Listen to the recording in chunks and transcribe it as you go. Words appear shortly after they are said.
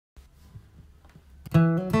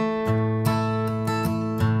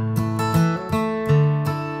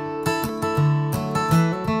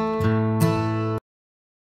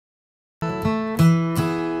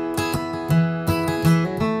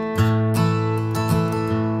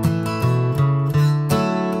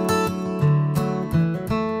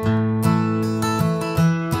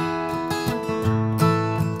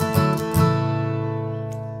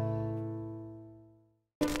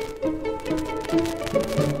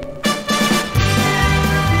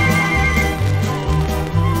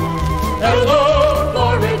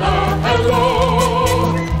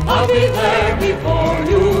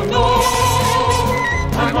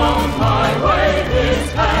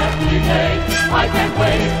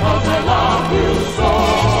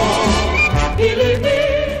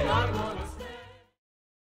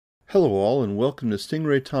Hello all, and welcome to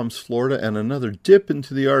Stingray Tom's Florida and another dip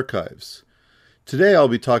into the archives. Today I'll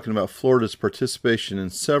be talking about Florida's participation in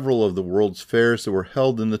several of the world's fairs that were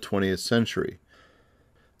held in the 20th century.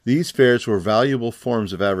 These fairs were valuable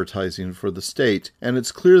forms of advertising for the state, and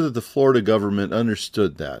it's clear that the Florida government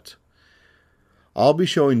understood that. I'll be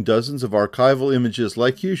showing dozens of archival images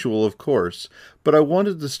like usual, of course, but I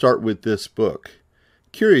wanted to start with this book.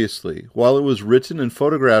 Curiously, while it was written and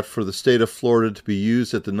photographed for the state of Florida to be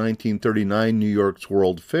used at the 1939 New York's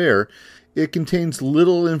World Fair, it contains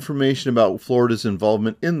little information about Florida's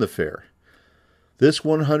involvement in the fair. This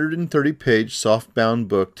 130-page softbound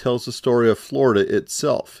book tells the story of Florida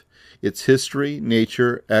itself, its history,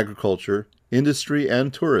 nature, agriculture, industry,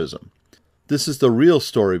 and tourism. This is the real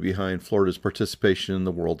story behind Florida's participation in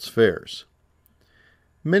the world's fairs.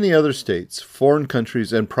 Many other states, foreign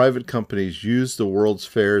countries, and private companies use the world's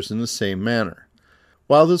fairs in the same manner.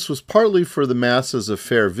 While this was partly for the masses of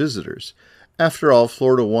fair visitors, after all,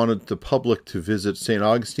 Florida wanted the public to visit St.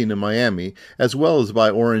 Augustine and Miami, as well as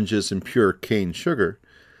buy oranges and pure cane sugar,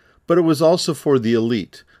 but it was also for the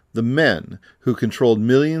elite, the men, who controlled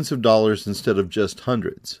millions of dollars instead of just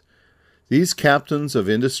hundreds. These captains of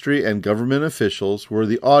industry and government officials were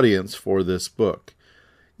the audience for this book.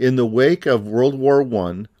 In the wake of World War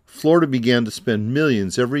I, Florida began to spend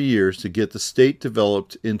millions every year to get the state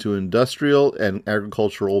developed into industrial and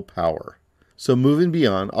agricultural power. So moving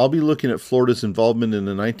beyond, I'll be looking at Florida's involvement in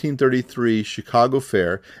the 1933 Chicago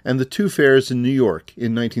Fair and the two fairs in New York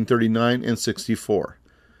in 1939 and 64.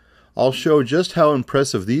 I'll show just how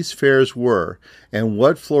impressive these fairs were and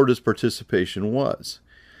what Florida's participation was.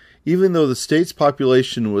 Even though the state's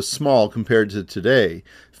population was small compared to today,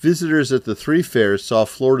 visitors at the three fairs saw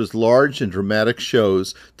Florida's large and dramatic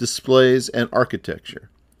shows, displays, and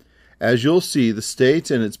architecture. As you'll see, the state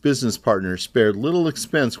and its business partners spared little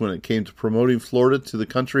expense when it came to promoting Florida to the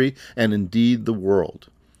country and indeed the world.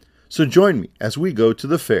 So join me as we go to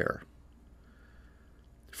the fair.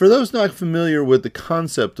 For those not familiar with the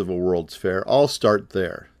concept of a World's Fair, I'll start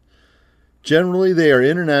there. Generally, they are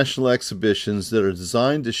international exhibitions that are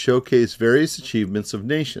designed to showcase various achievements of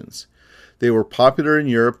nations. They were popular in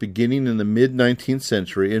Europe beginning in the mid-19th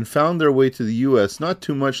century and found their way to the U.S. not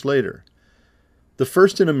too much later. The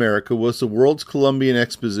first in America was the World's Columbian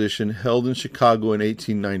Exposition held in Chicago in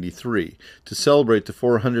 1893 to celebrate the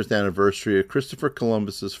 400th anniversary of Christopher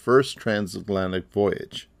Columbus's first transatlantic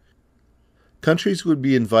voyage. Countries would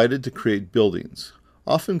be invited to create buildings,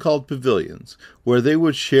 often called pavilions, where they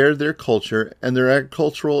would share their culture and their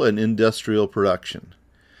agricultural and industrial production.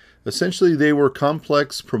 Essentially, they were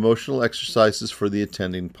complex promotional exercises for the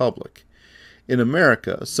attending public. In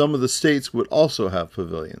America, some of the states would also have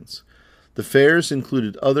pavilions. The fairs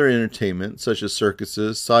included other entertainment, such as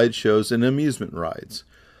circuses, sideshows, and amusement rides.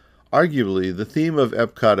 Arguably, the theme of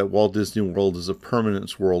Epcot at Walt Disney World is a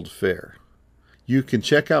permanent World Fair. You can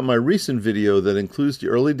check out my recent video that includes the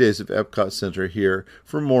early days of Epcot Center here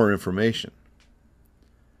for more information.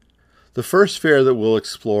 The first fair that we'll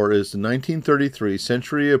explore is the 1933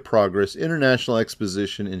 Century of Progress International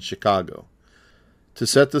Exposition in Chicago. To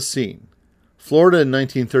set the scene, Florida in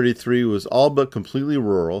 1933 was all but completely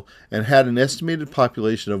rural and had an estimated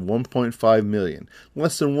population of 1.5 million,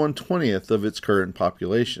 less than 1/20th of its current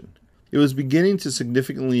population. It was beginning to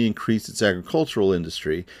significantly increase its agricultural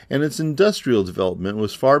industry, and its industrial development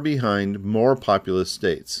was far behind more populous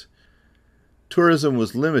states. Tourism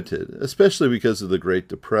was limited, especially because of the Great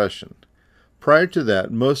Depression. Prior to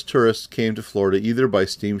that, most tourists came to Florida either by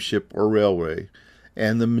steamship or railway,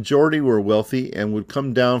 and the majority were wealthy and would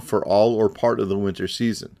come down for all or part of the winter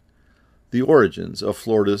season. The origins of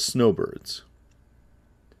Florida's snowbirds.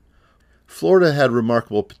 Florida had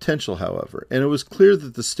remarkable potential, however, and it was clear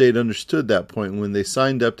that the state understood that point when they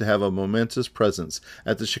signed up to have a momentous presence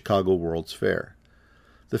at the Chicago World's Fair.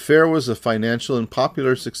 The fair was a financial and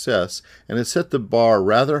popular success, and it set the bar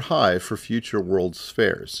rather high for future World's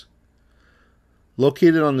Fairs.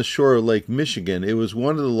 Located on the shore of Lake Michigan, it was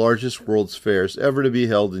one of the largest World's Fairs ever to be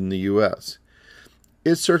held in the U.S.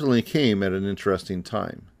 It certainly came at an interesting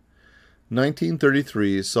time.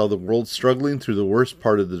 1933 saw the world struggling through the worst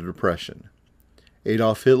part of the Depression.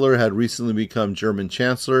 Adolf Hitler had recently become German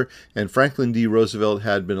Chancellor, and Franklin D. Roosevelt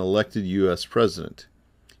had been elected U.S. President.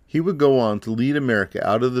 He would go on to lead America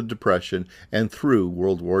out of the Depression and through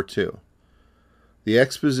World War II. The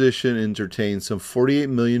exposition entertained some 48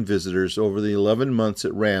 million visitors over the 11 months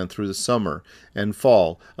it ran through the summer and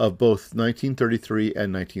fall of both 1933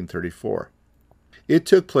 and 1934. It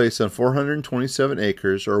took place on 427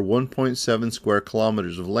 acres, or 1.7 square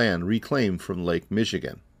kilometers of land reclaimed from Lake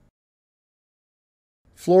Michigan.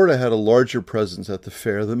 Florida had a larger presence at the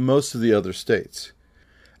fair than most of the other states.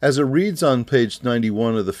 As it reads on page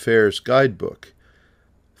 91 of the fair's guidebook,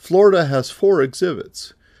 Florida has 4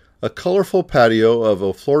 exhibits. A colorful patio of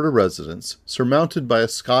a Florida residence, surmounted by a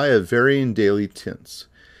sky of varying daily tints.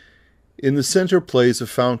 In the center plays a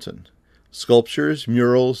fountain. Sculptures,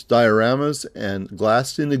 murals, dioramas, and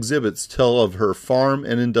glassed-in exhibits tell of her farm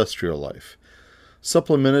and industrial life,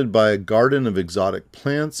 supplemented by a garden of exotic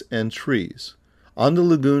plants and trees. On the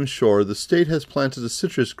lagoon shore, the state has planted a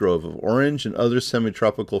citrus grove of orange and other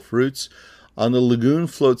semi-tropical fruits. On the lagoon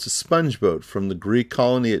floats a sponge boat from the Greek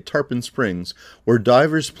colony at Tarpon Springs, where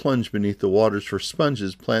divers plunge beneath the waters for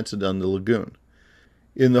sponges planted on the lagoon.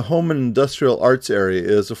 In the home and industrial arts area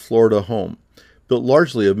is a Florida home, built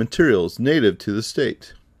largely of materials native to the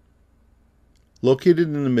state. Located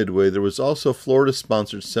in the Midway, there was also a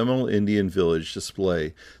Florida-sponsored Seminole Indian Village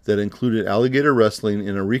display that included alligator wrestling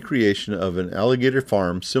in a recreation of an alligator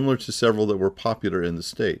farm similar to several that were popular in the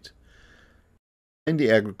state. And the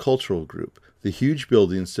agricultural group, the huge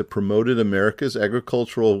buildings that promoted America's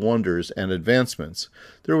agricultural wonders and advancements,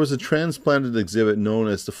 there was a transplanted exhibit known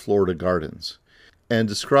as the Florida Gardens, and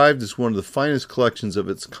described as one of the finest collections of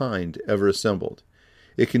its kind ever assembled.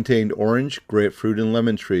 It contained orange, grapefruit, and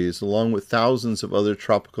lemon trees, along with thousands of other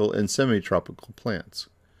tropical and semi-tropical plants.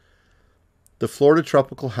 The Florida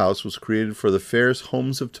Tropical House was created for the fair's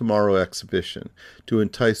Homes of Tomorrow exhibition to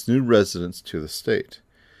entice new residents to the state.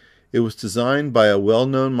 It was designed by a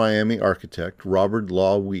well-known Miami architect, Robert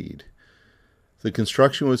Law Weed. The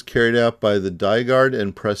construction was carried out by the Dygard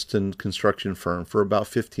and Preston construction firm for about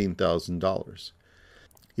 $15,000.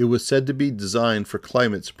 It was said to be designed for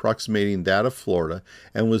climates approximating that of Florida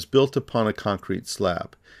and was built upon a concrete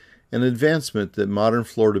slab, an advancement that modern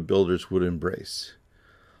Florida builders would embrace.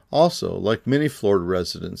 Also, like many Florida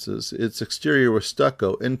residences, its exterior was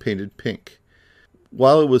stucco and painted pink.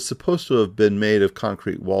 While it was supposed to have been made of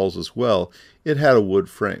concrete walls as well, it had a wood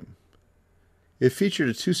frame. It featured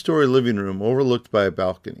a 2-story living room overlooked by a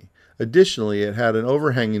balcony. Additionally, it had an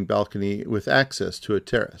overhanging balcony with access to a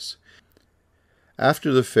terrace.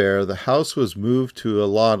 After the fair, the house was moved to a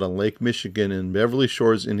lot on Lake Michigan in Beverly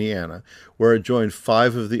Shores, Indiana, where it joined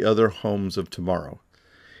 5 of the other Homes of Tomorrow.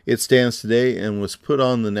 It stands today and was put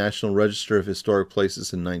on the National Register of Historic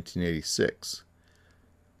Places in 1986.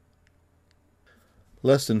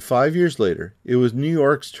 Less than 5 years later, it was New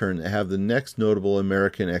York's turn to have the next notable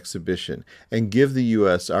American exhibition and give the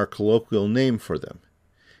U.S. our colloquial name for them.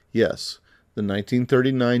 Yes, the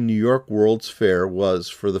 1939 New York World's Fair was,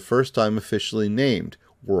 for the first time, officially named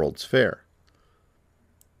World's Fair.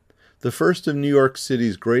 The first of New York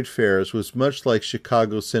City's great fairs was much like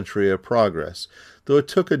Chicago's Century of Progress, though it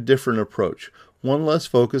took a different approach, one less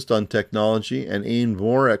focused on technology and aimed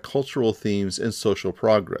more at cultural themes and social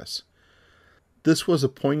progress. This was a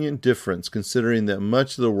poignant difference considering that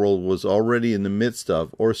much of the world was already in the midst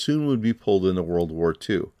of, or soon would be pulled into World War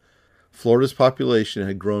II. Florida's population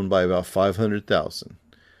had grown by about 500,000,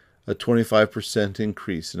 a 25%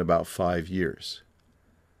 increase in about 5 years.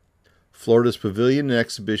 Florida's pavilion and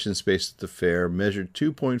exhibition space at the fair measured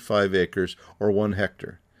 2.5 acres or 1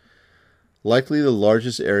 hectare, likely the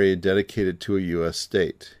largest area dedicated to a U.S.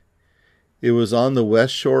 state. It was on the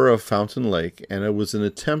west shore of Fountain Lake, and it was an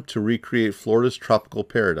attempt to recreate Florida's tropical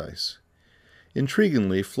paradise.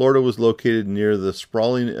 Intriguingly, Florida was located near the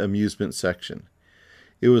sprawling amusement section.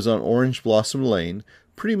 It was on Orange Blossom Lane,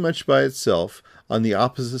 pretty much by itself, on the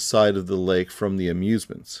opposite side of the lake from the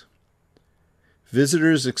amusements.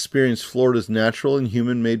 Visitors experienced Florida's natural and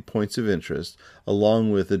human-made points of interest,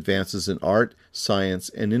 along with advances in art, science,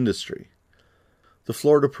 and industry. The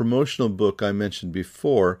Florida promotional book I mentioned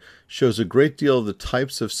before shows a great deal of the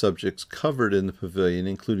types of subjects covered in the pavilion,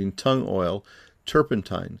 including tung oil,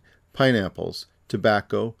 turpentine, pineapples,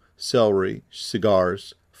 tobacco, celery,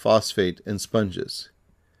 cigars, phosphate, and sponges.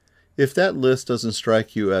 If that list doesn't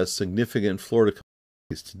strike you as significant Florida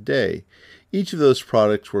commodities today, each of those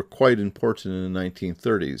products were quite important in the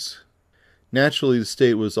 1930s. Naturally, the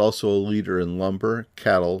state was also a leader in lumber,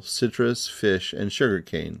 cattle, citrus, fish, and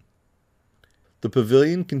sugarcane. The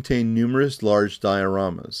pavilion contained numerous large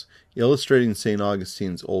dioramas, illustrating St.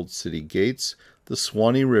 Augustine's old city gates, the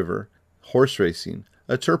Swanee River, horse racing,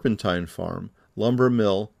 a turpentine farm, lumber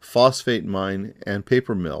mill, phosphate mine, and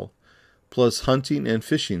paper mill, plus hunting and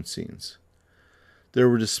fishing scenes. There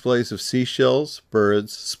were displays of seashells,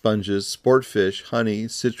 birds, sponges, sport fish, honey,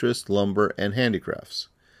 citrus, lumber, and handicrafts.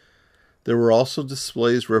 There were also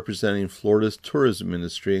displays representing Florida's tourism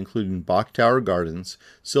industry, including Bok Tower Gardens,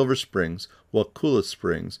 Silver Springs, Wakulla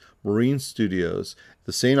Springs, Marine Studios,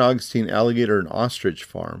 the St. Augustine Alligator and Ostrich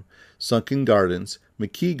Farm, Sunken Gardens,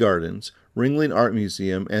 McKee Gardens, Ringling Art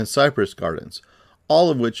Museum, and Cypress Gardens, all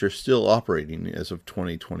of which are still operating as of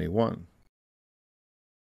 2021.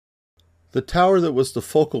 The tower that was the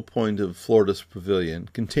focal point of Florida's pavilion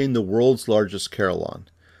contained the world's largest carillon,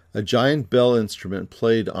 a giant bell instrument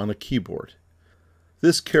played on a keyboard.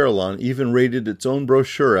 This carillon even rated its own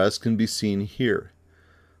brochure, as can be seen here.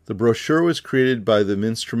 The brochure was created by the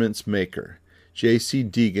instrument's maker, J.C.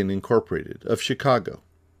 Deegan Incorporated, of Chicago.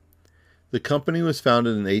 The company was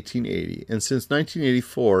founded in 1880, and since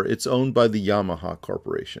 1984 it's owned by the Yamaha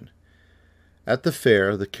Corporation. At the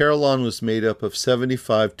fair, the carillon was made up of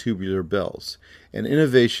 75 tubular bells, an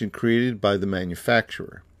innovation created by the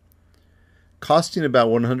manufacturer. Costing about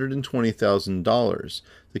 $120,000,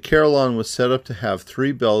 the carillon was set up to have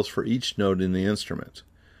 3 bells for each note in the instrument.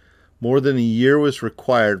 More than a year was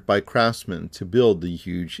required by craftsmen to build the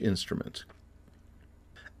huge instrument.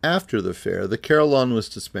 After the fair, the carillon was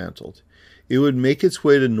dismantled. It would make its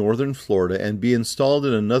way to northern Florida and be installed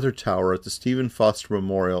in another tower at the Stephen Foster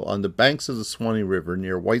Memorial on the banks of the Swanee River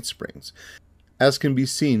near White Springs, as can be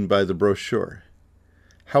seen by the brochure.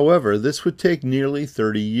 However, this would take nearly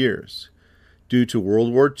 30 years. Due to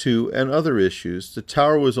World War II and other issues, the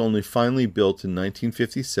tower was only finally built in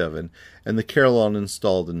 1957 and the carillon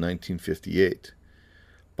installed in 1958.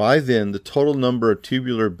 By then, the total number of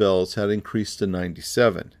tubular bells had increased to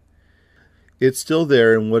 97. It's still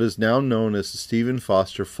there in what is now known as the Stephen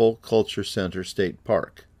Foster Folk Culture Center State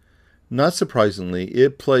Park. Not surprisingly,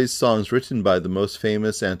 it plays songs written by the most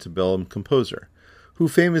famous antebellum composer, who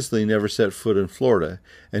famously never set foot in Florida,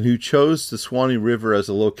 and who chose the Swanee River as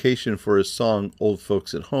a location for his song Old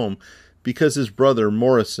Folks at Home because his brother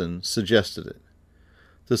Morrison suggested it.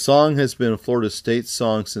 The song has been a Florida state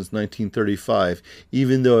song since 1935,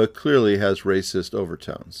 even though it clearly has racist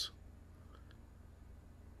overtones.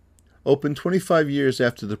 Opened 25 years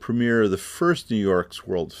after the premiere of the first New York's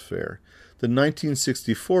World's Fair, the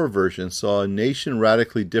 1964 version saw a nation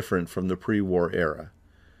radically different from the pre-war era.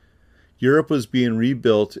 Europe was being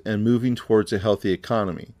rebuilt and moving towards a healthy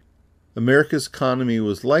economy. America's economy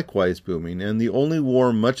was likewise booming, and the only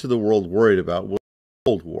war much of the world worried about was the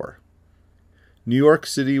Cold War. New York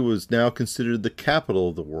City was now considered the capital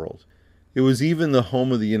of the world. It was even the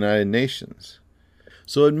home of the United Nations.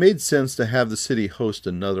 So it made sense to have the city host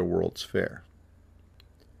another World's Fair.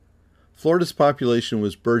 Florida's population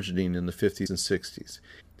was burgeoning in the 50s and 60s.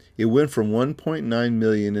 It went from 1.9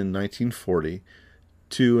 million in 1940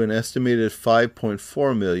 to an estimated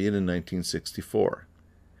 5.4 million in 1964.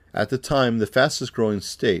 At the time, the fastest growing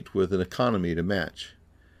state with an economy to match.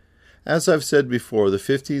 As I've said before, the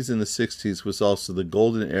 50s and the 60s was also the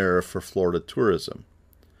golden era for Florida tourism.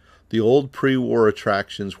 The old pre-war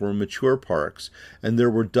attractions were mature parks, and there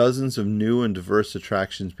were dozens of new and diverse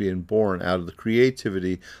attractions being born out of the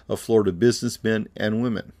creativity of Florida businessmen and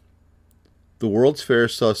women. The World's Fair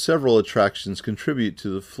saw several attractions contribute to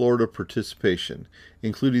the Florida participation,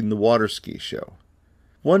 including the water ski show.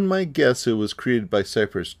 One might guess it was created by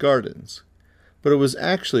Cypress Gardens, but it was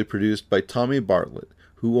actually produced by Tommy Bartlett,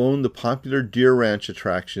 who owned the popular Deer Ranch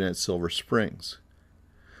attraction at Silver Springs.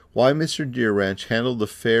 Why Mr. Deer Ranch handled the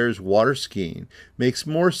fair's water skiing makes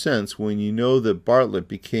more sense when you know that Bartlett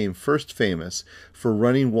became first famous for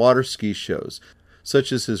running water ski shows,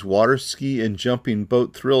 such as his Water Ski and Jumping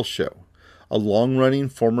Boat Thrill Show, a long-running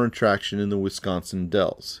former attraction in the Wisconsin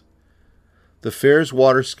Dells. The fair's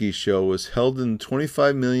water ski show was held in the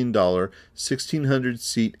 $25 million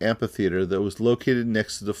 1,600-seat amphitheater that was located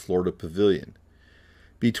next to the Florida Pavilion.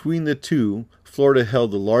 Between the two, Florida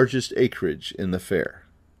held the largest acreage in the fair.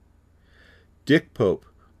 Dick Pope,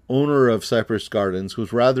 owner of Cypress Gardens,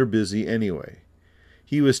 was rather busy anyway.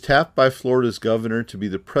 He was tapped by Florida's governor to be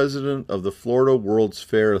the president of the Florida World's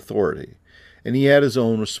Fair Authority, and he had his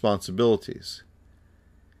own responsibilities.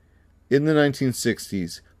 In the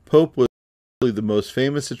 1960s, Pope was the most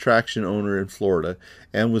famous attraction owner in Florida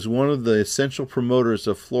and was one of the essential promoters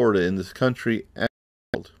of Florida in this country and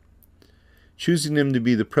the world. Choosing him to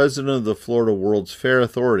be the president of the Florida World's Fair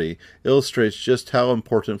Authority illustrates just how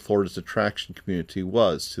important Florida's attraction community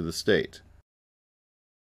was to the state.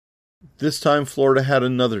 This time Florida had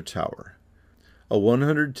another tower. A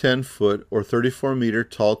 110-foot or 34-meter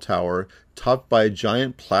tall tower topped by a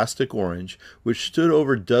giant plastic orange which stood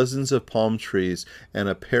over dozens of palm trees and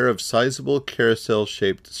a pair of sizable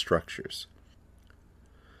carousel-shaped structures.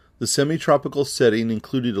 The semi-tropical setting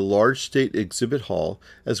included a large state exhibit hall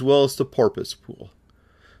as well as the porpoise pool.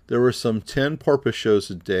 There were some 10 porpoise shows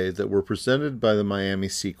a day that were presented by the Miami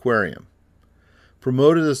Seaquarium.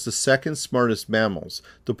 Promoted as the second smartest mammals,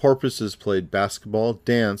 the porpoises played basketball,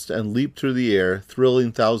 danced, and leaped through the air,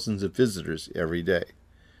 thrilling thousands of visitors every day.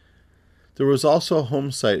 There was also a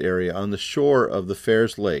home site area on the shore of the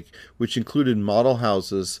fair's lake, which included model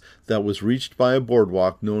houses that was reached by a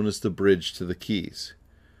boardwalk known as the Bridge to the Keys.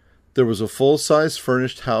 There was a full-size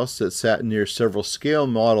furnished house that sat near several scale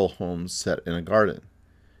model homes set in a garden.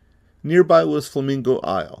 Nearby was Flamingo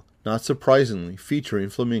Isle, not surprisingly featuring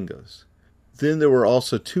flamingos. Then there were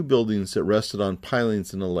also 2 buildings that rested on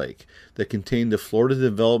pilings in a lake that contained the Florida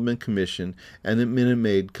Development Commission and the Minute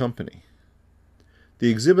Maid Company.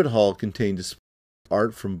 The exhibit hall contained displays of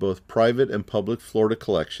art from both private and public Florida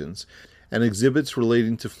collections and exhibits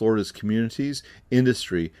relating to Florida's communities,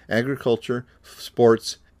 industry, agriculture,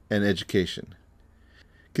 sports, and education.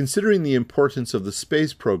 Considering the importance of the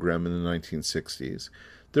space program in the 1960s,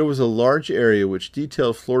 there was a large area which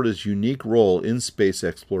detailed Florida's unique role in space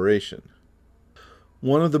exploration.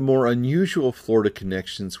 One of the more unusual Florida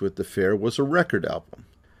connections with the fair was a record album.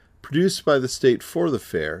 Produced by the state for the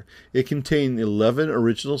fair, it contained 11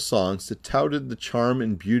 original songs that touted the charm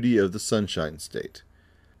and beauty of the Sunshine State.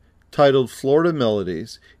 Titled Florida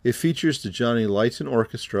Melodies, it features the Johnny Lighton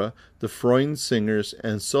Orchestra, the Freund singers,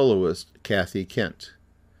 and soloist Kathy Kent.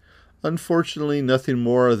 Unfortunately, nothing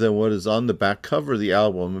more than what is on the back cover of the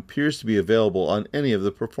album appears to be available on any of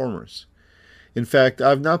the performers. In fact,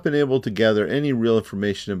 I've not been able to gather any real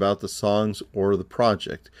information about the songs or the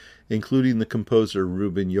project, including the composer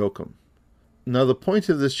Reuben Yoakum. Now, the point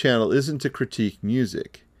of this channel isn't to critique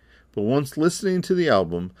music, but once listening to the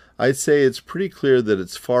album, I'd say it's pretty clear that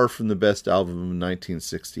it's far from the best album of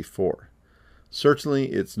 1964. Certainly,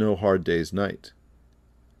 it's No Hard Day's Night.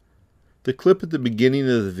 The clip at the beginning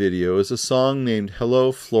of the video is a song named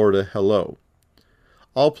Hello, Florida, Hello.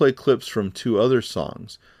 I'll play clips from 2 other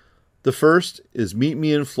songs. The first is Meet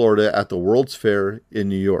Me in Florida at the World's Fair in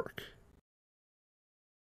New York.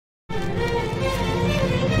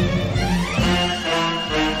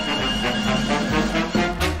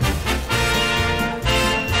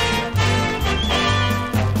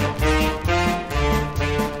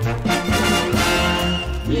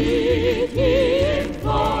 Meet me in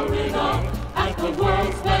Florida at the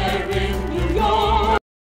World's Fair in New York.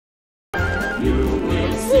 You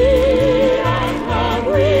will see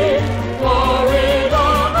AnnaMarie. Florida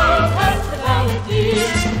has hospitality.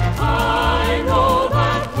 I know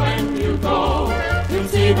that when you go, you'll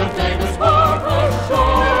see the famous porpoise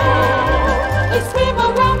show. They swim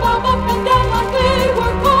around them up and down like they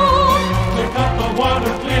were gold. They cut the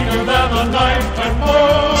water cleaner than the night and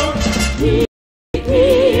more. Meet me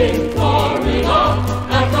in Florida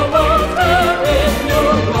at the World's Fair in New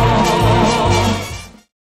York.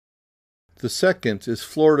 The second is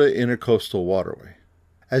Florida Intercoastal Waterway.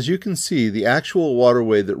 As you can see, the actual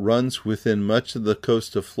waterway that runs within much of the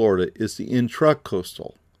coast of Florida is the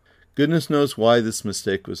intracoastal. Goodness knows why this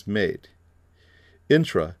mistake was made.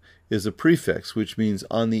 Intra is a prefix which means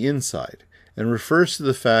on the inside, and refers to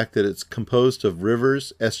the fact that it's composed of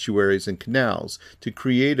rivers, estuaries, and canals to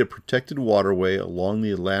create a protected waterway along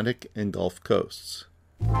the Atlantic and Gulf coasts.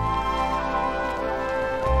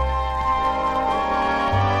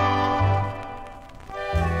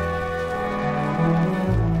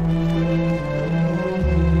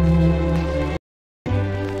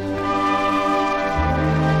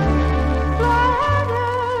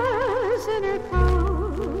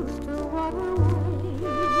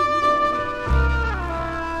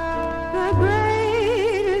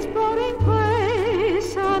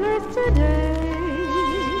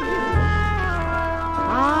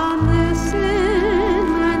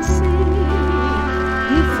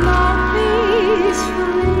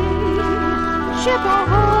 Ship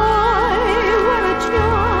ahoy, what a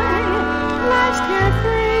joy, life's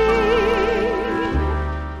carefree.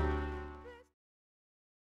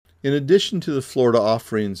 In addition to the Florida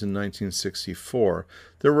offerings in 1964,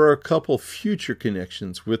 there were a couple future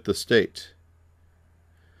connections with the state.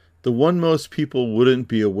 The one most people wouldn't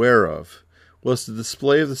be aware of was the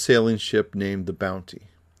display of the sailing ship named the Bounty.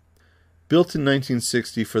 Built in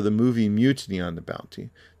 1960 for the movie Mutiny on the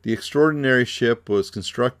Bounty, the extraordinary ship was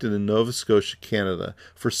constructed in Nova Scotia, Canada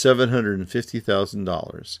for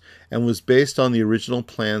 $750,000 and was based on the original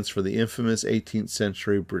plans for the infamous 18th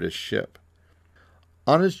century British ship.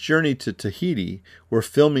 On its journey to Tahiti, where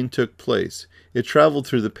filming took place, it traveled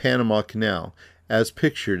through the Panama Canal, as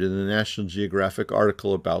pictured in the National Geographic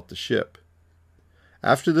article about the ship.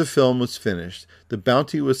 After the film was finished, the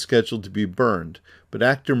Bounty was scheduled to be burned, but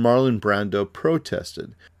actor Marlon Brando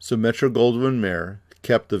protested, so Metro-Goldwyn-Mayer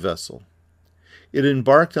kept the vessel. It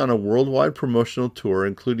embarked on a worldwide promotional tour,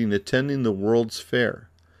 including attending the World's Fair.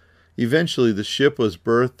 Eventually, the ship was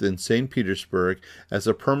berthed in St. Petersburg as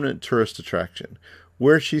a permanent tourist attraction,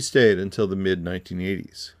 where she stayed until the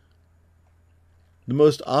mid-1980s. The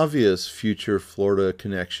most obvious future Florida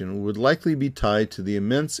connection would likely be tied to the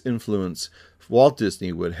immense influence Walt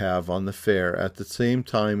Disney would have on the fair at the same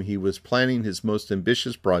time he was planning his most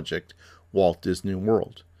ambitious project, Walt Disney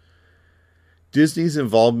World. Disney's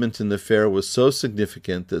involvement in the fair was so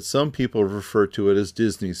significant that some people refer to it as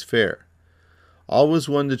Disney's Fair. Always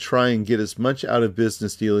one to try and get as much out of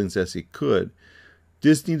business dealings as he could,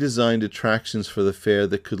 Disney designed attractions for the fair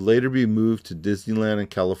that could later be moved to Disneyland in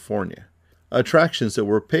California, attractions that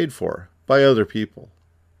were paid for by other people.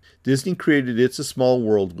 Disney created It's a Small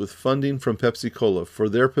World with funding from Pepsi-Cola for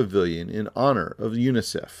their pavilion in honor of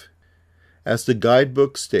UNICEF. As the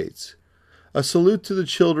guidebook states, "A Salute to the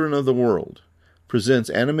Children of the World"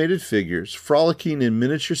 presents animated figures frolicking in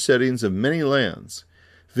miniature settings of many lands.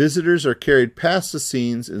 Visitors are carried past the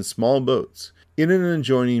scenes in small boats. In an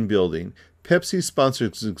adjoining building, Pepsi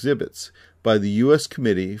sponsors exhibits by the U.S.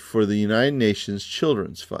 Committee for the United Nations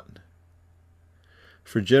Children's Fund.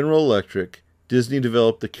 For General Electric, Disney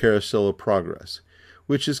developed the Carousel of Progress,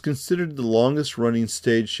 which is considered the longest-running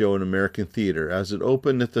stage show in American theater, as it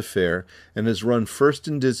opened at the fair and has run first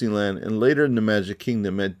in Disneyland and later in the Magic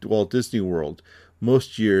Kingdom at Walt Disney World,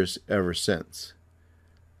 most years ever since.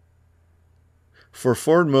 For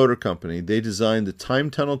Ford Motor Company, they designed the time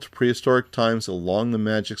tunnel to prehistoric times along the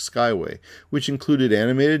Magic Skyway, which included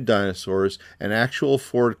animated dinosaurs and actual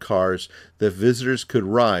Ford cars that visitors could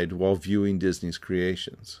ride while viewing Disney's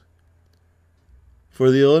creations. For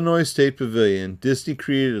the Illinois State Pavilion, Disney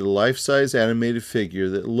created a life-size animated figure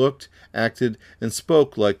that looked, acted, and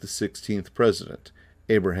spoke like the 16th president,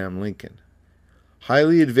 Abraham Lincoln.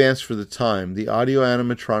 Highly advanced for the time, the audio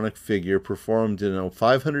animatronic figure performed in a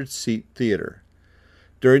 500-seat theater.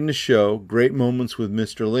 During the show, Great Moments with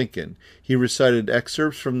Mr. Lincoln, he recited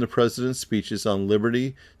excerpts from the president's speeches on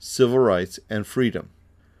liberty, civil rights, and freedom.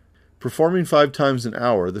 Performing 5 times an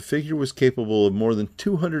hour, the figure was capable of more than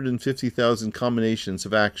 250,000 combinations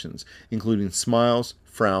of actions, including smiles,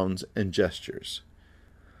 frowns, and gestures.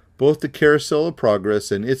 Both the Carousel of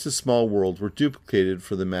Progress and It's a Small World were duplicated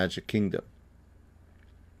for the Magic Kingdom.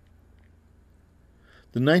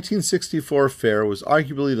 The 1964 fair was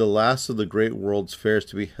arguably the last of the great World's Fairs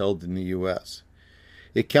to be held in the U.S.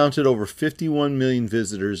 It counted over 51 million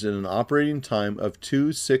visitors in an operating time of 2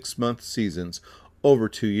 6-month seasons over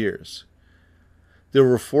 2 years. There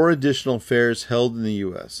were 4 additional fairs held in the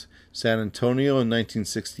U.S. San Antonio in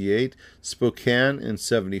 1968, Spokane in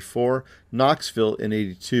 74, Knoxville in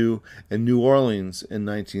 82, and New Orleans in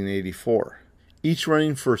 1984, each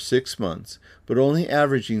running for 6 months, but only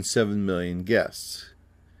averaging 7 million guests.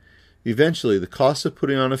 Eventually, the cost of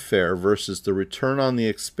putting on a fair versus the return on the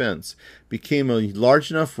expense became a large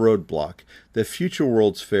enough roadblock that future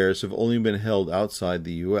World's Fairs have only been held outside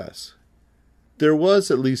the U.S. There was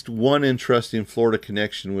at least one interesting Florida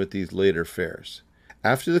connection with these later fairs.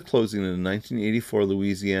 After the closing of the 1984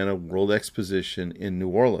 Louisiana World Exposition in New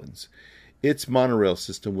Orleans, its monorail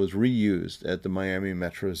system was reused at the Miami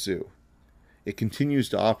Metro Zoo. It continues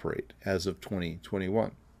to operate as of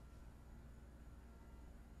 2021.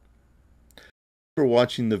 Thanks for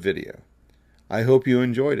watching the video. I hope you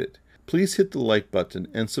enjoyed it. Please hit the like button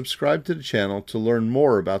and subscribe to the channel to learn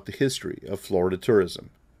more about the history of Florida tourism.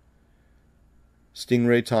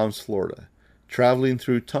 Stingray Tom's Florida, traveling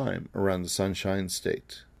through time around the Sunshine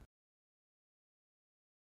State.